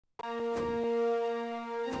On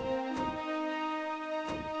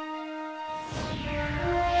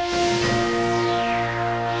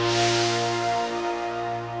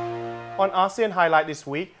ASEAN Highlight this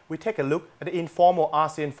week, we take a look at the informal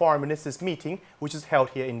ASEAN Foreign Ministers meeting, which is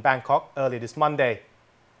held here in Bangkok earlier this Monday.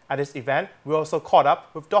 At this event, we also caught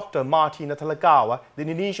up with Dr. Marty Natalegawa, the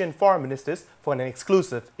Indonesian Foreign Ministers, for an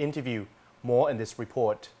exclusive interview. More in this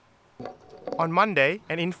report. On Monday,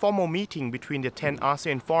 an informal meeting between the 10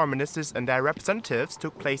 ASEAN foreign ministers and their representatives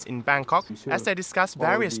took place in Bangkok as they discussed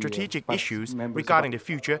various strategic issues regarding the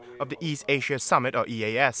future of the East Asia Summit or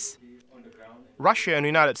EAS. Russia and the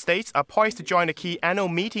United States are poised to join a key annual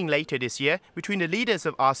meeting later this year between the leaders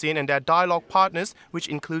of ASEAN and their dialogue partners, which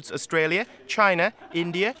includes Australia, China,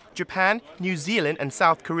 India, Japan, New Zealand and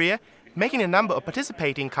South Korea, making the number of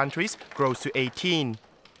participating countries grows to 18.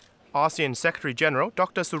 ASEAN Secretary General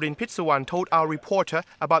Dr. Surin Pitsuwan told our reporter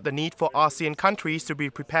about the need for ASEAN countries to be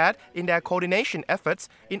prepared in their coordination efforts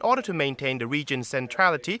in order to maintain the region's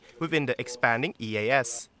centrality within the expanding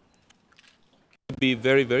EAS. Be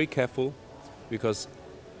very, very careful, because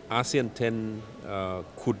ASEAN 10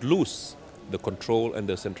 could lose the control and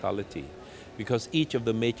the centrality, because each of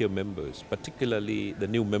the major members, particularly the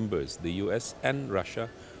new members, the US and Russia,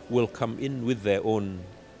 will come in with their own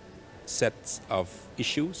sets of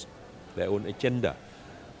issues, their own agenda.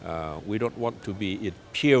 We don't want to be it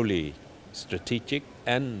purely strategic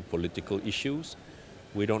and political issues.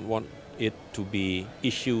 We don't want it to be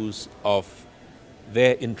issues of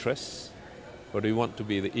their interests, but we want to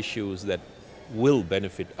be the issues that will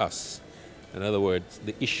benefit us. In other words,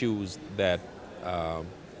 the issues that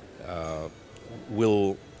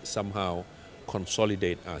will somehow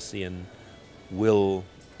consolidate ASEAN, will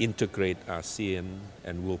integrate ASEAN,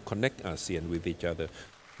 and will connect ASEAN with each other.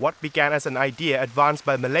 What began as an idea advanced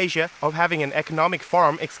by Malaysia of having an economic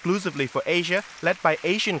forum exclusively for Asia, led by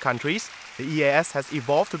Asian countries, the EAS has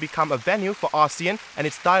evolved to become a venue for ASEAN and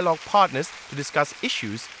its dialogue partners to discuss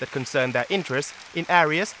issues that concern their interests in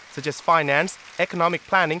areas such as finance, economic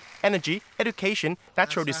planning, energy, education,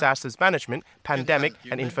 natural disasters management, pandemic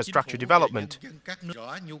and infrastructure development.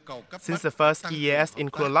 Since the first EAS in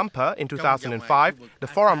Kuala Lumpur in 2005, the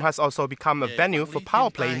forum has also become a venue for power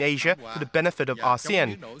play in Asia to the benefit of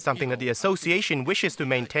ASEAN, something that the association wishes to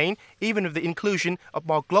maintain even with the inclusion of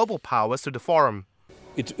more global powers to the forum.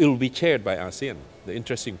 It will be chaired by ASEAN. The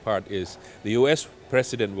interesting part is the US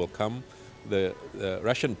president will come, the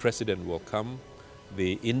Russian president will come,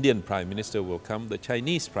 the Indian prime minister will come, the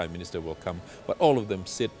Chinese prime minister will come, but all of them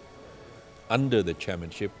sit under the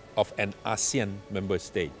chairmanship of an ASEAN member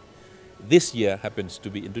state. This year happens to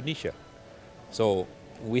be Indonesia. So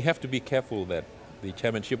we have to be careful that the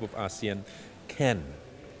chairmanship of ASEAN can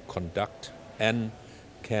conduct and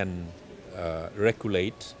can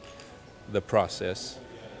regulate the process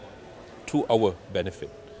to our benefit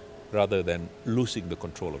rather than losing the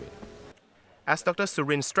control of it. As Dr.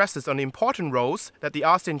 Surin stresses on the important roles that the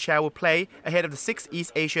ASEAN chair will play ahead of the 6th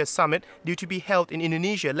East Asia Summit due to be held in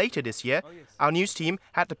Indonesia later this year, our news team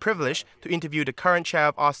had the privilege to interview the current chair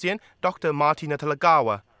of ASEAN, Dr. Marty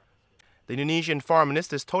Natalegawa. The Indonesian foreign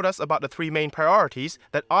ministers told us about the three main priorities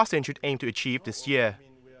that ASEAN should aim to achieve this year.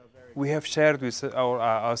 We have shared with our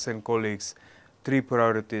ASEAN colleagues three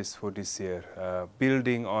priorities for this year,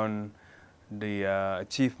 building on the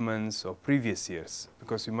achievements of previous years,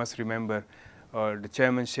 because we must remember the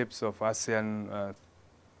chairmanships of ASEAN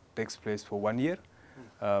takes place for 1 year,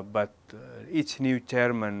 but each new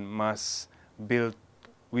chairman must build,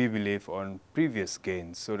 we believe, on previous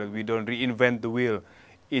gains so that we don't reinvent the wheel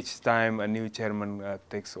each time a new chairman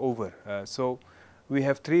takes over. So we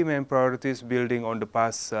have three main priorities building on the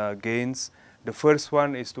past gains. The first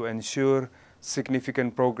one is to ensure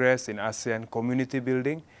significant progress in ASEAN community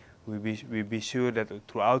building. We be sure that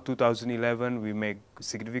throughout 2011 we make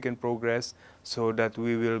significant progress so that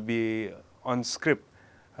we will be on script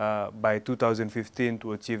by 2015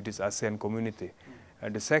 to achieve this ASEAN community.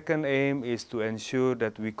 The second aim is to ensure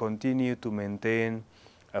that we continue to maintain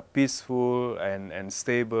a peaceful and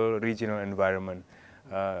stable regional environment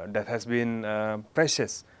that has been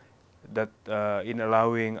precious in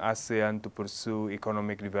allowing ASEAN to pursue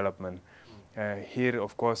economic development. Here,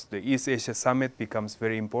 of course, the East Asia Summit becomes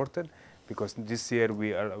very important because this year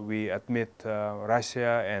we admit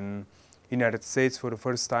Russia and United States for the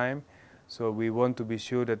first time. So we want to be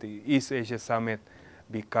sure that the East Asia Summit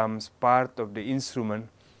becomes part of the instrument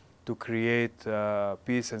to create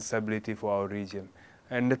peace and stability for our region.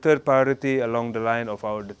 And the third priority along the line of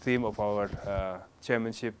the theme of our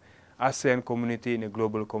chairmanship, ASEAN community in a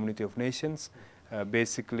global community of nations,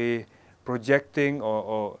 basically projecting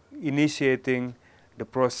or initiating the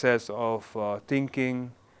process of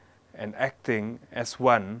thinking and acting as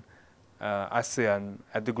one ASEAN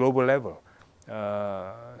at the global level.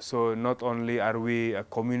 So not only are we a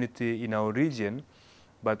community in our region,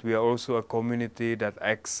 but we are also a community that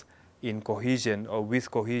acts in cohesion or with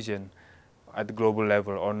cohesion at the global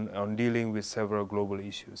level on dealing with several global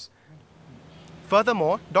issues.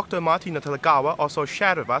 Furthermore, Dr. Marty Natalegawa also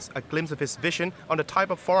shared with us a glimpse of his vision on the type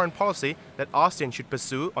of foreign policy that ASEAN should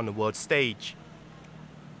pursue on the world stage.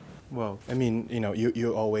 Well, I mean,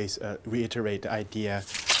 you always reiterate the idea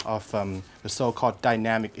of the so-called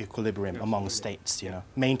dynamic equilibrium among states,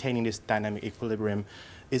 maintaining this dynamic equilibrium.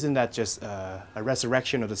 Isn't that just a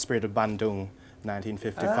resurrection of the spirit of Bandung,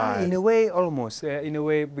 1955? In a way, almost. In a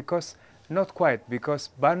way, because not quite, because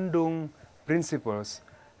Bandung principles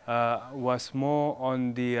was more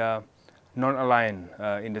on the non-aligned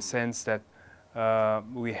in the sense that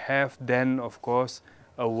we have then, of course,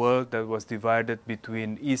 a world that was divided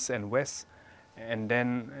between East and West, and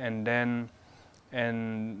then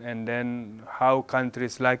how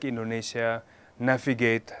countries like Indonesia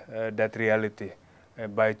navigate that reality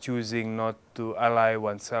by choosing not to ally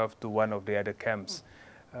oneself to one of the other camps.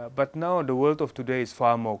 But now the world of today is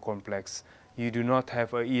far more complex. You do not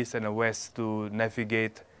have a East and a West to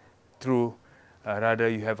navigate through. Rather,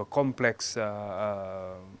 you have a complex,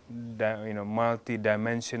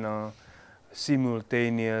 multi-dimensional,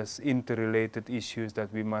 simultaneous, interrelated issues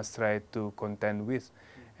that we must try to contend with.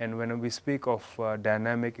 And when we speak of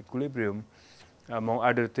dynamic equilibrium, among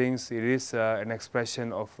other things, it is an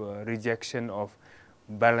expression of rejection of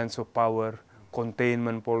balance of power,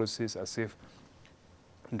 containment policies, as if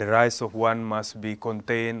the rise of one must be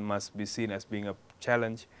contained, must be seen as being a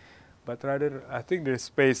challenge. But rather, I think there is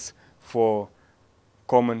space for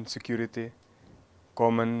common security,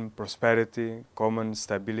 common prosperity, common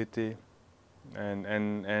stability,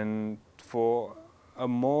 and for a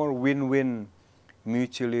more win-win,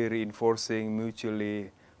 mutually reinforcing,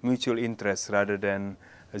 mutual interest rather than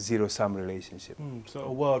a zero-sum relationship. So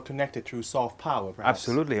a world connected through soft power, perhaps?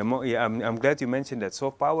 Absolutely. I'm glad you mentioned that.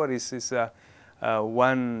 Soft power is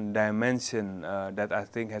one dimension that I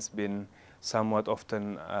think has been somewhat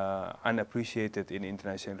often unappreciated in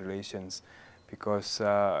international relations, because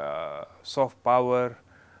soft power,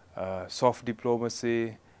 soft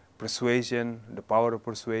diplomacy, persuasion, the power of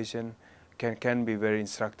persuasion can be very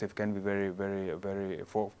instructive, can be very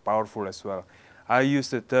powerful as well. I use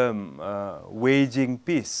the term waging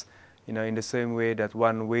peace, in the same way that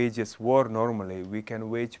one wages war normally, we can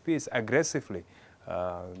wage peace aggressively,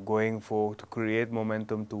 to create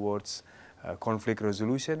momentum towards conflict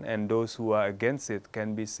resolution, and those who are against it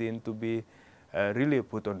can be seen to be really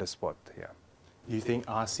put on the spot. Yeah. You think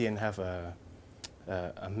ASEAN have a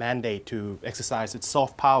mandate to exercise its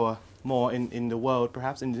soft power more in the world,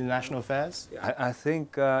 perhaps in international affairs? I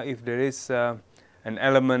think if there is an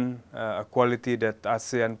element, a quality that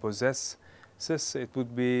ASEAN possesses, it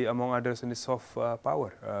would be, among others, in the soft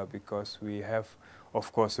power, because we have,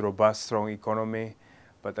 of course, robust, strong economy,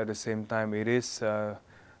 but at the same time, it is the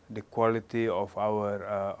quality of our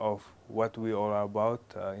of what we all are about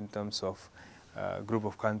in terms of group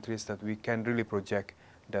of countries that we can really project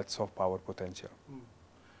that soft power potential.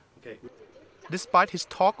 Okay. Despite his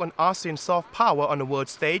talk on ASEAN soft power on the world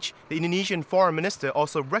stage, the Indonesian foreign minister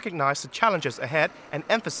also recognized the challenges ahead and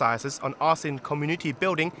emphasizes on ASEAN community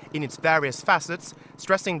building in its various facets,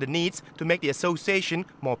 stressing the needs to make the association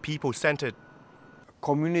more people-centered.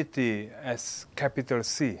 Community as capital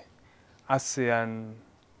C, ASEAN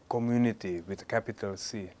community with capital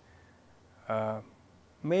C,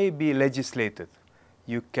 may be legislated.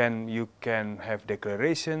 You can have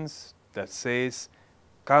declarations that says,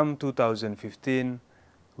 come 2015,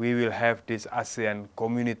 we will have this ASEAN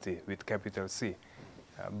community with capital C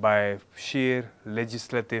by sheer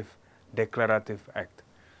legislative declarative act.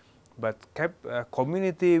 But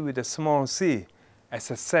community with a small c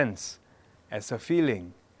as a sense, as a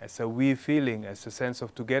feeling, as a we feeling, as a sense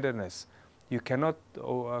of togetherness, you cannot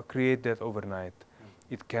create that overnight.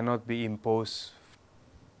 It cannot be imposed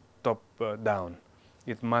top down.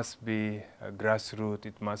 It must be grassroots,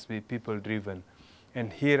 it must be people-driven.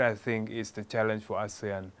 And here I think is the challenge for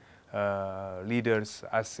ASEAN leaders,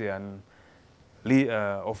 ASEAN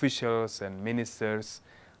officials and ministers,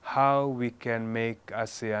 how we can make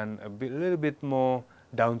ASEAN a little bit more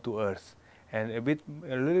down to earth and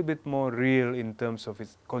a little bit more real in terms of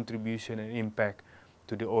its contribution and impact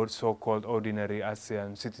to the so-called ordinary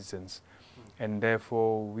ASEAN citizens. And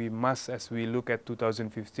therefore we must, as we look at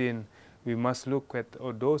 2015, we must look at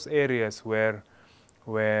those areas where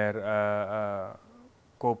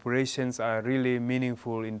cooperations are really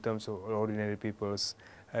meaningful in terms of ordinary people's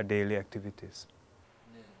daily activities.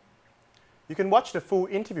 You can watch the full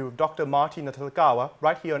interview with Dr. Marty Natalegawa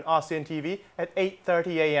right here on ASEAN TV at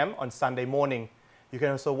 8:30 a.m. on Sunday morning. You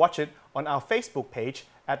can also watch it on our Facebook page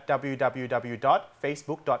at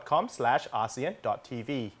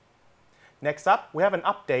www.facebook.com/asean.tv. Next up, we have an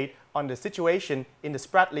update on the situation in the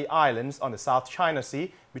Spratly Islands on the South China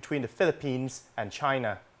Sea between the Philippines and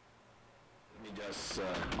China.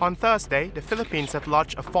 On Thursday, the Philippines have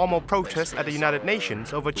lodged a formal protest at the United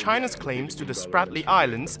Nations over China's claims to the Spratly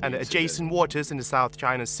Islands and the adjacent waters in the South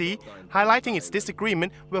China Sea, highlighting its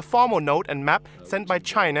disagreement with a formal note and map sent by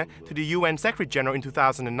China to the UN Secretary-General in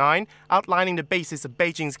 2009, outlining the basis of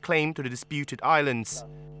Beijing's claim to the disputed islands.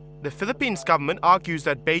 The Philippines government argues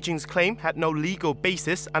that Beijing's claim had no legal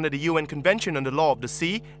basis under the UN Convention on the Law of the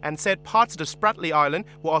Sea and said parts of the Spratly Island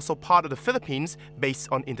were also part of the Philippines based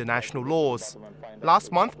on international laws.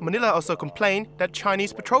 Last month, Manila also complained that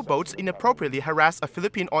Chinese patrol boats inappropriately harassed a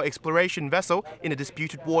Philippine oil exploration vessel in the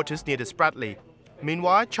disputed waters near the Spratly.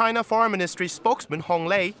 Meanwhile, China Foreign Ministry spokesman Hong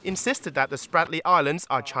Lei insisted that the Spratly Islands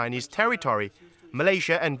are Chinese territory.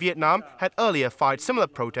 Malaysia and Vietnam had earlier filed similar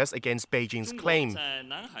protests against Beijing's claim.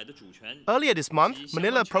 Earlier this month,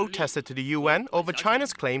 Manila protested to the UN over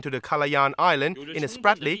China's claim to the Kalayaan Island in the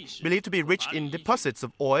Spratly, believed to be rich in deposits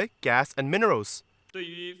of oil, gas and minerals.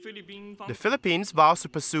 The Philippines vows to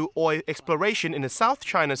pursue oil exploration in the South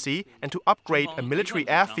China Sea and to upgrade a military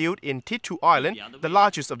airfield in Titu Island, the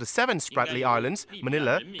largest of the 7 Spratly Islands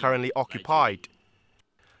Manila currently occupied.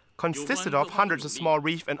 Consisted of hundreds of small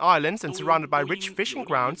reef and islands and surrounded by rich fishing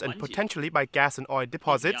grounds and potentially by gas and oil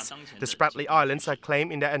deposits, the Spratly Islands are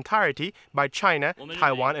claimed in their entirety by China,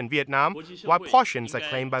 Taiwan and Vietnam, while portions are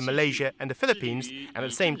claimed by Malaysia and the Philippines, and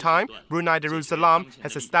at the same time, Brunei Darussalam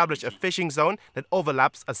has established a fishing zone that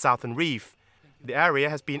overlaps a southern reef. The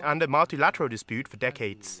area has been under multilateral dispute for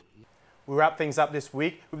decades. We wrap things up this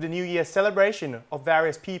week with the New Year celebration of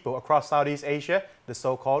various people across Southeast Asia, the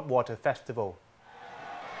so-called Water Festival.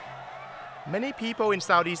 Many people in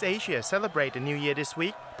Southeast Asia celebrate the New Year this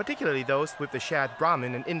week, particularly those with the shared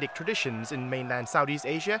Brahmin and Indic traditions in mainland Southeast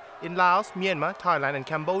Asia, in Laos, Myanmar, Thailand and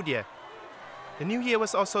Cambodia. The New Year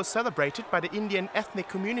was also celebrated by the Indian ethnic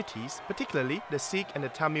communities, particularly the Sikh and the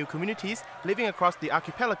Tamil communities living across the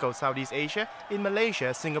archipelago Southeast Asia in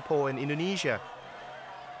Malaysia, Singapore and Indonesia.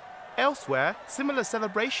 Elsewhere, similar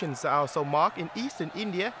celebrations are also marked in eastern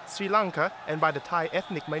India, Sri Lanka and by the Thai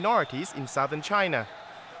ethnic minorities in southern China.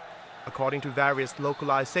 According to various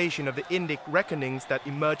localization of the Indic reckonings that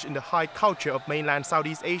emerged in the high culture of mainland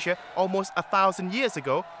Southeast Asia almost 1,000 years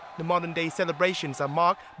ago, the modern-day celebrations are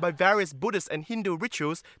marked by various Buddhist and Hindu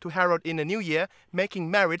rituals to herald in the new year, making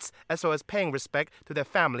merits as well as paying respect to their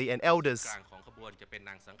family and elders.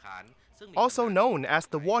 Also known as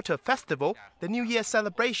the Water Festival, the New Year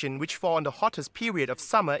celebration, which falls on the hottest period of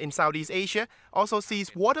summer in Southeast Asia, also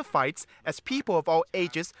sees water fights as people of all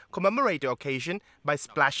ages commemorate the occasion by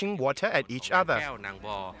splashing water at each other.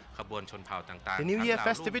 The New Year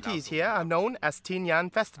festivities here are known as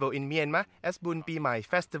Thingyan Festival in Myanmar, as Boon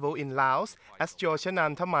Festival in Laos, as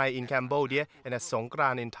Thmey in Cambodia, and as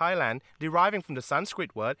Songkran in Thailand, deriving from the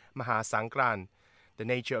Sanskrit word Maha. The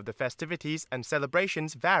nature of the festivities and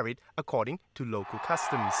celebrations varied according to local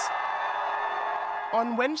customs.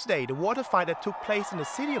 On Wednesday, the water fight that took place in the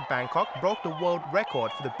city of Bangkok broke the world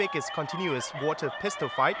record for the biggest continuous water pistol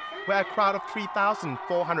fight, where a crowd of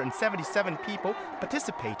 3,477 people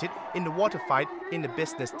participated in the water fight in the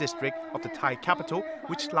business district of the Thai capital,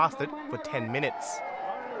 which lasted for 10 minutes.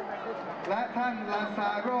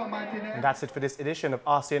 And that's it for this edition of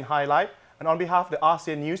ASEAN Highlight. And on behalf of the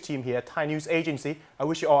ASEAN News team here at Thai News Agency, I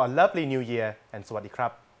wish you all a lovely New Year and Sawadee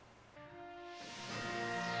Krap.